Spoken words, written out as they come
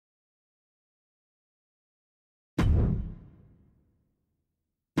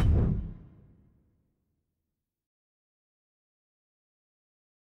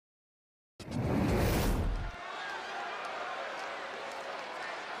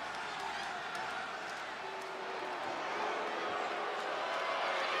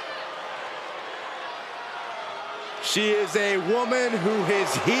She is a woman who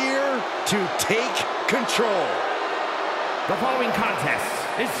is here to take control. The following contest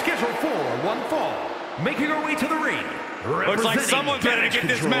is scheduled for one fall. Making her way to the ring. Looks like someone's ready to get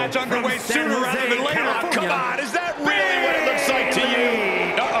this match underway sooner rather than later. Oh, come on, is that really what it looks like to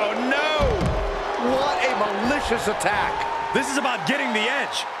you? Uh-oh, no! What a malicious attack. This is about getting the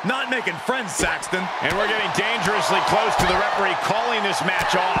edge, not making friends, Saxton. And we're getting dangerously close to the referee calling this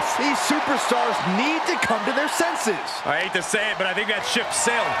match off. These superstars need to come to their senses. I hate to say it, but I think that ship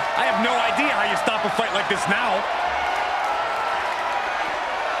sailed. I have no idea how you stop a fight like this now.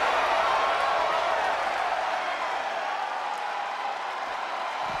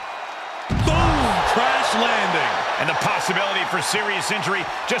 Crash landing. And the possibility for serious injury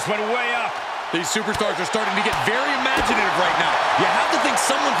just went way up. These superstars are starting to get very imaginative right now. You have to think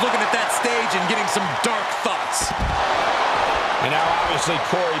someone's looking at that stage and getting some dark thoughts. And now, obviously,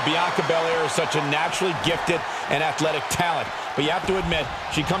 Corey, Bianca BeLair is such a naturally gifted and athletic talent. But you have to admit,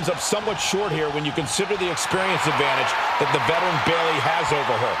 she comes up somewhat short here when you consider the experience advantage that the veteran BayLey has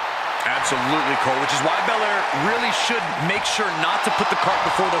over her. Absolutely, Cole, which is why BeLair really should make sure not to put the cart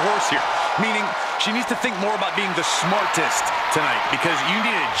before the horse here. Meaning, she needs to think more about being the smartest tonight, because you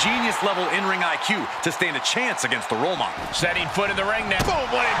need a genius-level in-ring IQ to stand a chance against the role model. Setting foot in the ring now. Boom,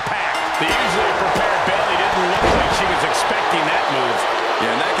 what impact. The usually prepared BayLey didn't look like she was expecting that move.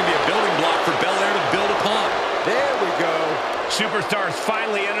 Yeah, and that can be a building block for BeLair to build upon. There we go. Superstars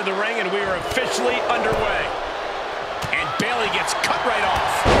finally enter the ring, and we are officially underway. And BayLey gets cut right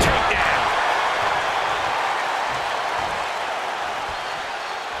off. Takedown.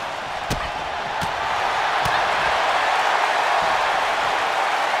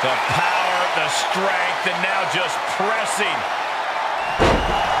 The power, the strength, and now just pressing.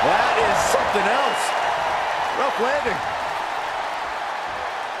 That is something else. Rough landing.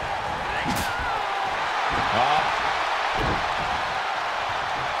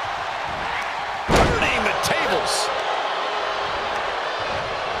 Turning the tables.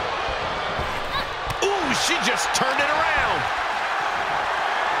 Ooh, she just turned it around.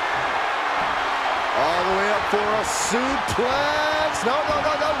 All the way up for a suplex. No.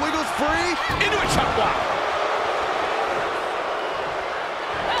 Wiggles free. Into a chop block.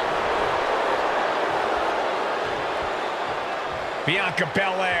 Bianca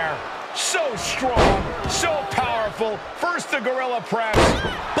BeLair, so strong, so powerful. First the gorilla press.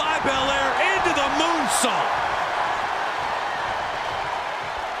 By BeLair into the moonsault.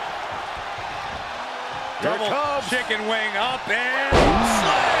 Double chicken wing up and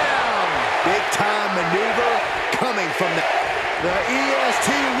slam. Big time maneuver coming from the EST,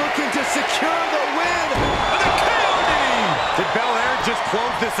 looking to secure the win. The counting. Did BeLair just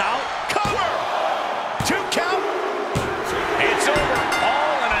close this out? Cover. 2 count. It's over.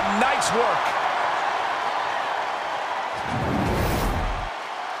 All in a nice work.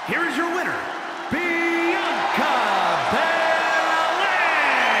 Here is your winner, Bianca BeLair.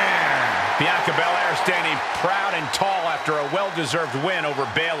 Bianca BeLair standing proud and tall after a well-deserved win over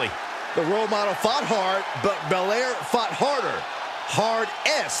BayLey. The role model fought hard, but BeLair fought harder.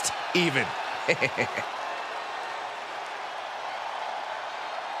 Hardest, even.